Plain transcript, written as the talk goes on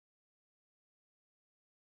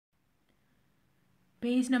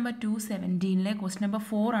Page number 217 question number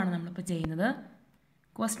 4 ആണ് നമ്മളിപ്പോൾ ചെയ്യുന്നത്.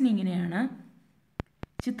 ക്വസ്റ്റ്യൻ ഇങ്ങനെയാണ്: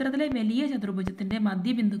 ചിത്രത്തിലെ വലിയ ചതുർഭുജത്തിൻ്റെ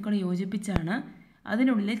മധ്യബിന്ദുക്കൾ യോജിപ്പിച്ചാണ്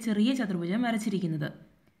അതിനുള്ളിലെ ചെറിയ ചതുർഭുജം വരച്ചിരിക്കുന്നത്.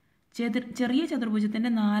 ചെറിയ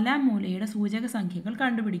ചതുർഭുജത്തിൻ്റെ 4ാം മൂലയുടെ സൂചക സംഖ്യകൾ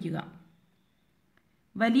കണ്ടുപിടിക്കുക.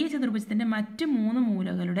 വലിയ ചതുർഭുജത്തിൻ്റെ മറ്റ് 3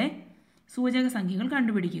 മൂലകളുടെ സൂചക സംഖ്യകൾ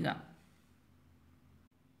കണ്ടുപിടിക്കുക.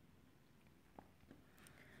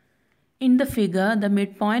 In the figure, the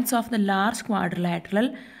midpoints of the large quadrilateral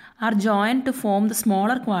are joined to form the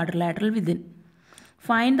smaller quadrilateral within.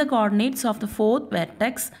 Find the coordinates of the fourth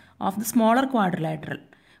vertex of the smaller quadrilateral.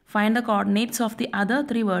 Find the coordinates of the other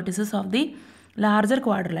 3 vertices of the larger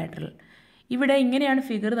quadrilateral. ഇവിടെ ഇങ്ങനെയാണ്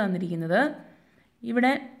figure തന്നിരിക്കുന്നത്.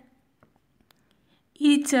 ഇവിടെ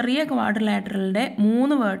ഈ ചെറിയ ക്വാഡ്രിലാറ്ററലിൻ്റെ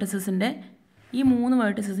 3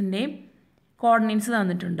 വേർട്ടിസസിൻ്റെയും coordinates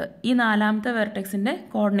തന്നിട്ടുണ്ട്. ഈ 4ാമത്തെ വെർട്ടെക്സിൻ്റെ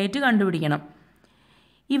coordinate കണ്ടുപിടിക്കണം.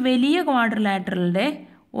 ഈ വലിയ ക്വാഡ്രിലാറ്ററലിൻ്റെ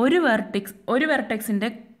ഒരു വെർട്ടെക്സിൻ്റെ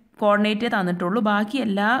കോർഡിനേറ്റേ തന്നിട്ടുള്ളൂ. ബാക്കി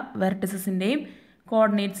എല്ലാ വെർട്ടിസസിൻ്റെയും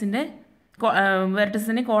കോർഡിനേറ്റ്സ്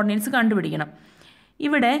കണ്ടുപിടിക്കണം.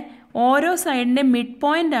 ഇവിടെ ഓരോ സൈഡിൻ്റെ മിഡ്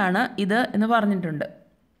പോയിൻ്റ് ആണ് ഇത് എന്ന് പറഞ്ഞിട്ടുണ്ട്.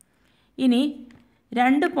 ഇനി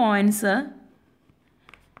 2 points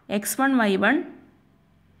x1 y1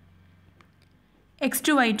 x2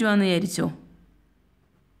 y2 ആണെന്ന് വിചാരിച്ചോ.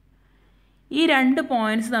 ഈ 2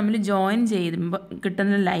 പോയിൻറ്റ്സ് തമ്മിൽ ജോയിൻ ചെയ്യുമ്പോൾ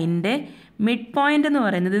കിട്ടുന്ന ലൈനിൻ്റെ മിഡ് പോയിൻ്റ് എന്ന്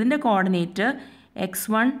പറയുന്നത് ഇതിൻ്റെ കോർഡിനേറ്റ്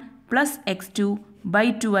x1 + x2 /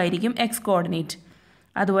 2 ആയിരിക്കും എക്സ് കോർഡിനേറ്റ്.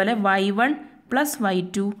 അതുപോലെ y1 +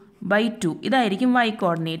 y2 / 2 ഇതായിരിക്കും y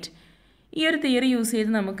കോർഡിനേറ്റ്. ഈ ഒരു തിയറി യൂസ്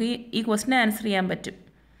ചെയ്ത് നമുക്ക് ഈ ക്വസ്റ്റിനെ ആൻസർ ചെയ്യാൻ പറ്റും.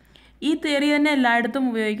 ഈ തിയറി തന്നെ എല്ലായിടത്തും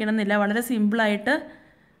ഉപയോഗിക്കണമെന്നില്ല. വളരെ സിമ്പിളായിട്ട്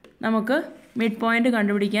നമുക്ക് മിഡ് പോയിൻ്റ്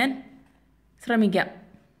കണ്ടുപിടിക്കാൻ ശ്രമിക്കാം.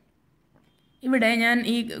 ഇവിടെ ഞാൻ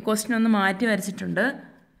ഈ ക്വസ്റ്റ്യൻ ഒന്ന് മാറ്റി വരച്ചിട്ടുണ്ട്.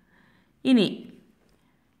 ഇനി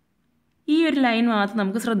ഈ ഒരു ലൈൻ മാത്രം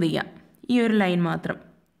നമുക്ക് ശ്രദ്ധിക്കാം. ഈ ഒരു ലൈൻ മാത്രം.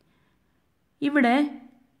 ഇവിടെ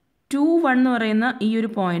 2 1 എന്ന് പറയുന്ന ഈ ഒരു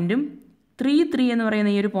പോയിൻറ്റും 3 3 എന്ന്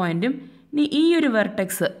പറയുന്ന ഈ ഒരു പോയിൻറ്റും ഇനി ഈ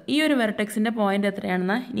ഒരു വെർട്ടെക്സിൻ്റെ പോയിൻ്റ്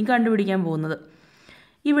എത്രയാണെന്നാണ് ഇനി കണ്ടുപിടിക്കാൻ പോകുന്നത്.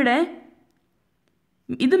 ഇവിടെ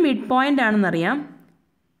ഇത് മിഡ് പോയിൻ്റ് ആണെന്നറിയാം.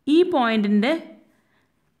 ഈ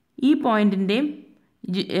പോയിൻറ്റിൻ്റെയും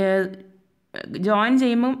ജോയിൻ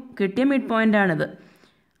ചെയ്യുമ്പോൾ കിട്ടിയ മിഡ് പോയിൻ്റാണിത്.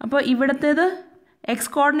 അപ്പോൾ ഇവിടത്തേത്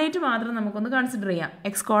എക്സ് കോർഡിനേറ്റ് മാത്രം നമുക്കൊന്ന് കൺസിഡർ ചെയ്യാം.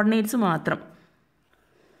 എക്സ് കോർഡിനേറ്റ്സ് മാത്രം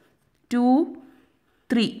 2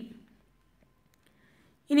 3.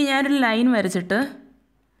 ഇനി ഞാനൊരു ലൈൻ വരച്ചിട്ട്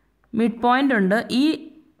മിഡ് പോയിൻ്റ് ഉണ്ട്. ഈ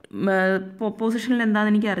പൊസിഷനിൽ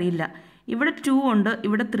എന്താണെന്ന് എനിക്കറിയില്ല. ഇവിടെ 2 ഉണ്ട്,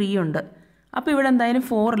 ഇവിടെ 3 ഉണ്ട്. അപ്പോൾ ഇവിടെ എന്തായാലും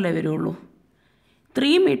 4 അല്ലേ വരുള്ളൂ.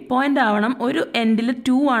 3 മിഡ് പോയിൻ്റ് ആവണം. ഒരു എൻഡിൽ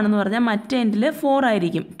 2 ആണെന്ന് പറഞ്ഞാൽ മറ്റേ എൻഡിൽ 4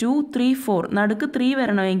 ആയിരിക്കും. 2 3 4 നടുക്ക് 3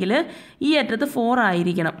 വരണമെങ്കിൽ ഈ അറ്റത്ത് 4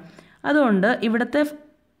 ആയിരിക്കണം. അതുകൊണ്ട് ഇവിടുത്തെ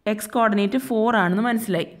എക്സ് കോർഡിനേറ്റ് 4 ആണെന്ന്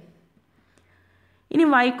മനസ്സിലായി. ഇനി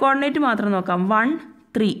വൈ കോർഡിനേറ്റ് മാത്രം നോക്കാം. 1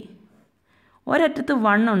 3. ഒരറ്റത്ത്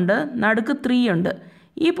 1 ഉണ്ട്, നടുക്ക് 3 ഉണ്ട്.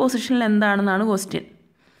 ഈ പൊസിഷനിൽ എന്താണെന്നാണ് ക്വസ്റ്റ്യൻ.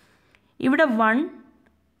 ഇവിടെ 1,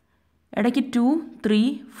 ഇടയ്ക്ക് 2 3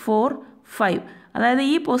 4 5. അതായത്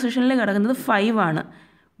ഈ പൊസിഷനിൽ കിടക്കുന്നത് 5 ആണ്.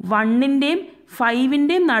 1ൻ്റെയും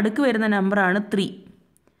 5ൻ്റെയും നടുക്ക് വരുന്ന നമ്പറാണ് 3.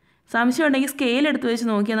 സംശയം ഉണ്ടെങ്കിൽ സ്കെയിൽ എടുത്ത് വെച്ച്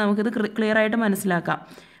നോക്കിയാൽ നമുക്കിത് ക്ലിയർ ആയിട്ട് മനസ്സിലാക്കാം.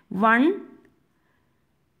 1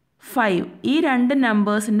 5 ഈ 2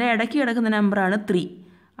 നമ്പേഴ്സിൻ്റെ ഇടയ്ക്ക് കിടക്കുന്ന നമ്പറാണ് 3.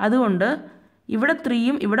 അതുകൊണ്ട് ഇവിടെ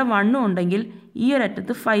 3യും ഇവിടെ 1ഉം ഉണ്ടെങ്കിൽ ഈ ഒരു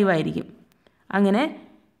അറ്റത്ത് 5 ആയിരിക്കും. അങ്ങനെ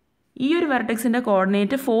ഈ ഒരു വെർട്ടെക്സിൻ്റെ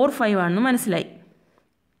കോർഡിനേറ്റ് 4 5 ആണെന്ന് മനസ്സിലായി.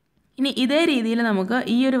 ഇനി ഇതേ രീതിയിൽ നമുക്ക്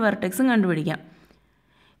ഈ ഒരു വെർട്ടെക്സും കണ്ടുപിടിക്കാം.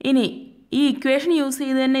 ഇനി ഈ ഇക്വേഷൻ യൂസ്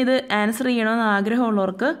ചെയ്ത് തന്നെ ഇത് ആൻസർ ചെയ്യണമെന്ന്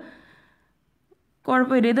ആഗ്രഹമുള്ളവർക്ക്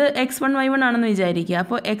കുഴപ്പമില്ല. ഇത് x1 y1 ആണെന്ന് വിചാരിക്കുക.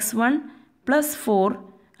 അപ്പോൾ x1 + 4,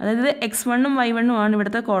 അതായത് x1ഉം y1ഉം ആണ്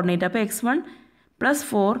ഇവിടുത്തെ കോർഡിനേറ്റ്. അപ്പോൾ x1 +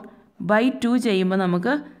 4 / 2 ചെയ്യുമ്പോൾ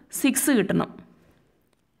നമുക്ക് 6 കിട്ടണം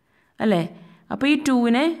അല്ലേ. അപ്പോൾ ഈ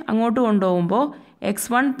 2നെ അങ്ങോട്ട് കൊണ്ടുപോകുമ്പോൾ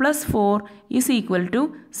x1 + 4 =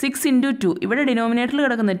 6 × 2. ഇവിടെ ഡിനോമിനേറ്ററിൽ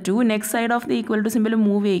കിടക്കുന്ന 2 next side of the equal to simple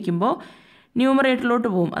move ചെയ്യിക്കുമ്പോൾ ന്യൂമറേറ്ററിലോട്ട്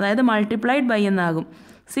പോകും. അതായത് മൾട്ടിപ്ലൈഡ് ബൈ എന്നാകും.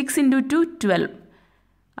 6 × 2 12.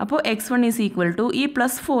 അപ്പോൾ x1 = ഈ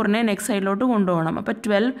 +4നെ നെക്സ്റ്റ് സൈഡിലോട്ട് കൊണ്ടുപോകണം. അപ്പോൾ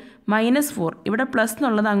 12 - 4. ഇവിടെ പ്ലസ്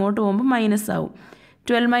എന്നുള്ളത് അങ്ങോട്ട് പോകുമ്പോൾ മൈനസ് ആവും.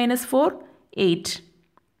 12 - 4 8.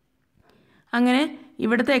 അങ്ങനെ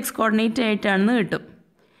ഇവിടുത്തെ എക്സ് കോർഡിനേറ്റ് 8 ആണെന്ന് കിട്ടും.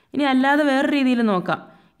 ഇനി അല്ലാതെ വേറെ രീതിയിൽ നോക്കാം.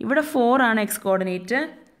 ഇവിടെ 4 ആണ് എക്സ് കോർഡിനേറ്റ്,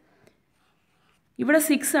 ഇവിടെ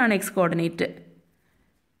 6 ആണ് എക്സ് കോർഡിനേറ്റ്.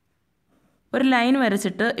 ഒരു ലൈൻ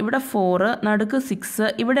വരച്ചിട്ട് ഇവിടെ 4 നടുക്ക് 6.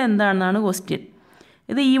 ഇവിടെ എന്താണെന്നാണ് ക്വസ്റ്റ്യൻ.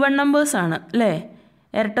 ഇത് ഈവൺ നമ്പേഴ്സ് ആണ് അല്ലേ.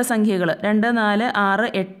 ഇരട്ട സംഖ്യകൾ 2, 4, 6,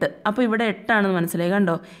 8. അപ്പോൾ ഇവിടെ 8 ആണെന്ന് മനസ്സിലായി.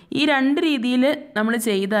 കണ്ടോ, ഈ രണ്ട് രീതിയിൽ നമ്മൾ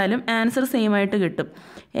ചെയ്താലും ആൻസർ സെയിം ആയിട്ട് കിട്ടും.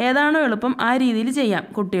 ഏതാണോ എളുപ്പം ആ രീതിയിൽ ചെയ്യാം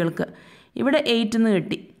കുട്ടികൾക്ക്. ഇവിടെ 8 എന്ന്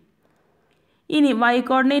കിട്ടി. ഇനി y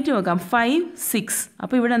കോർഡിനേറ്റ് നോക്കാം. 5, 6.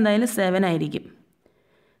 അപ്പോൾ ഇവിടെ എന്തായാലും 7 ആയിരിക്കും.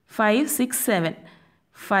 5, 6, 7.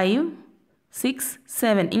 5, 6,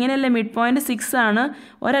 7. ഇങ്ങനെയല്ലേ മിഡ് പോയിൻറ്റ് 6 ആണ്,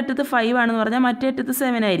 ഒരറ്റത്ത് 5 ആണെന്ന് പറഞ്ഞാൽ മറ്റേ അറ്റത്ത്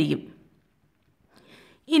 7 ആയിരിക്കും.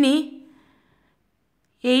 ഇനി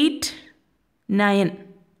 8, 9.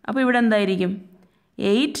 അപ്പോൾ ഇവിടെ എന്തായിരിക്കും?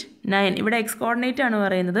 8, 9. ഇവിടെ എക്സ് കോർഡിനേറ്റ് ആണ്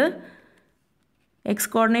പറയുന്നത്.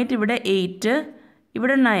 എക്സ് കോർഡിനേറ്റ് ഇവിടെ 8,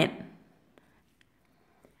 ഇവിടെ 9.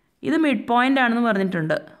 ഇത് മിഡ് പോയിൻ്റ് ആണെന്ന്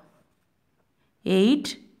പറഞ്ഞിട്ടുണ്ട്. 8,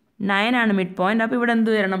 9 ആണ് മിഡ് പോയിൻ്റ്. അപ്പോൾ ഇവിടെ എന്ത്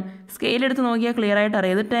വരണം? സ്കെയിൽ എടുത്ത് നോക്കിയാൽ ക്ലിയർ ആയിട്ട്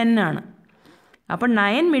അറിയാം, ഇത് 10 ആണ്. അപ്പോൾ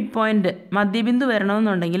 9 മിഡ് പോയിൻ്റ് മധ്യബിന്ദു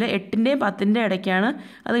വരണമെന്നുണ്ടെങ്കിൽ 8ൻ്റെയും 10ൻ്റെയും ഇടയ്ക്കാണ്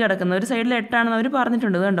അത് കിടക്കുന്നത്. ഒരു സൈഡിൽ 8 ആണെന്ന് അവർ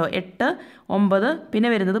പറഞ്ഞിട്ടുണ്ട്. കണ്ടോ, 8, 9, പിന്നെ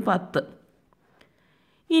വരുന്നത് 10.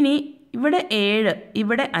 ഇനി ഇവിടെ 7,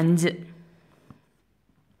 ഇവിടെ 5.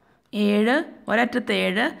 7, ഒരറ്റത്ത്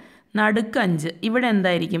 7, നടുക്ക് 5. ഇവിടെ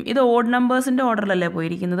എന്തായിരിക്കും? ഇത് ഓഡ് നമ്പേഴ്സിൻ്റെ ഓർഡറിലല്ലേ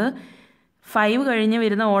പോയിരിക്കുന്നത്. 5 കഴിഞ്ഞ്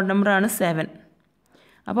വരുന്ന ഓഡ് നമ്പറാണ് 7.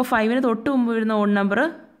 അപ്പോൾ 5ന് തൊട്ട് മുമ്പ് വരുന്ന ഓഡ് നമ്പർ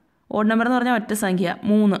എന്ന് പറഞ്ഞാൽ ഒറ്റ സംഖ്യ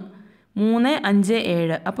 3. 3, 5,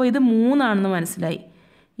 7. അപ്പോൾ ഇത് 3 ആണെന്ന് മനസ്സിലായി.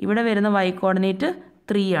 ഇവിടെ വരുന്ന y കോർഡിനേറ്റ്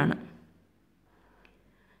 3 ആണ്.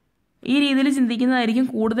 ഈ രീതിയിൽ ചിന്തിക്കുന്നതായിരിക്കും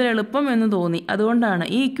കൂടുതൽ എളുപ്പം എന്ന് തോന്നി. അതുകൊണ്ടാണ്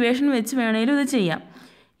ഈ ഇക്വേഷൻ വെച്ച് വേണമെങ്കിലും ഇത് ചെയ്യാം.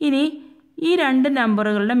 ഇനി ഈ രണ്ട്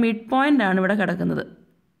നമ്പറുകളുടെ മിഡ് പോയിൻ്റ് ആണ് ഇവിടെ കിടക്കുന്നത്.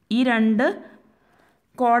 ഈ രണ്ട്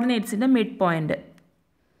കോർഡിനേറ്റ്സിൻ്റെ മിഡ് പോയിൻ്റ്.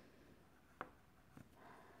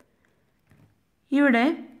 ഇവിടെ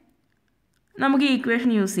നമുക്ക് ഈ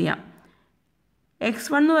ഇക്വേഷൻ യൂസ് ചെയ്യാം.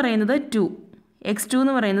 x1 എന്ന് പറയുന്നത് 2, x2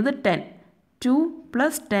 എന്ന് പറയുന്നത് 10. 2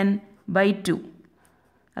 + 10/2,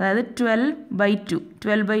 അതായത് 12/2.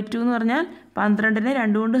 12/2 എന്ന് പറഞ്ഞാൽ 12നെ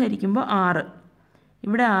 2 കൊണ്ട് ഹരിക്കുമ്പോൾ 6.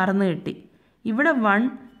 ഇവിടെ 6 എന്ന് കിട്ടി. ഇവിടെ 1,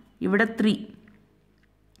 ഇവിടെ 3.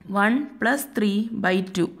 1 +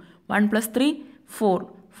 3/2. 1 + 3, 4.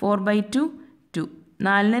 4/2, 2.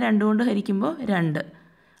 4നെ 2 കൊണ്ട് ഹരിക്കുമ്പോൾ 2.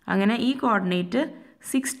 അങ്ങനെ ഈ കോർഡിനേറ്റ്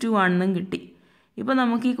 6, 2 ആണെന്നും കിട്ടി. ഇപ്പോൾ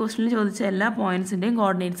നമുക്ക് ഈ ക്വസ്റ്റ്യനിൽ ചോദിച്ച എല്ലാ പോയിൻറ്റ്സിൻ്റെയും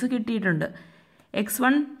കോർഡിനേറ്റ്സ് കിട്ടിയിട്ടുണ്ട്.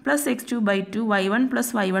 x1 + x2/2, y1 +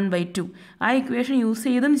 y1/2. ആ ഇക്വേഷൻ യൂസ്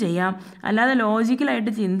ചെയ്തും ചെയ്യാം, അല്ലാതെ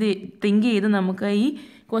ലോജിക്കലായിട്ട് തിങ്ക് ചെയ്ത് നമുക്ക് ഈ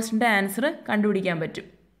ക്വസ്റ്റ്യൻ്റെ ആൻസർ കണ്ടുപിടിക്കാൻ പറ്റും.